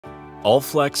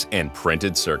Allflex and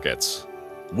Printed Circuits.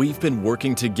 We've been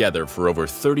working together for over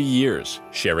 30 years,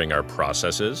 sharing our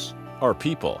processes, our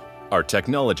people, our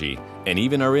technology, and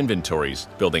even our inventories,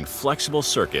 building flexible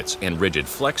circuits and rigid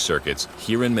flex circuits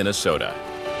here in Minnesota.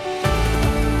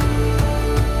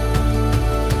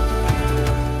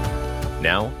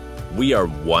 Now, we are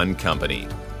one company,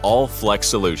 Allflex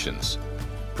Solutions,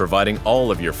 providing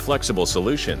all of your flexible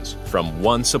solutions from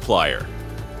one supplier.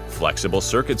 Flexible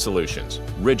circuit solutions,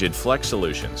 rigid flex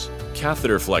solutions,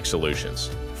 catheter flex solutions,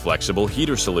 flexible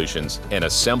heater solutions, and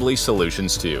assembly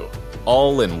solutions too,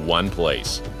 all in one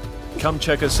place. Come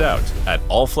check us out at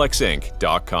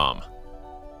allflexinc.com.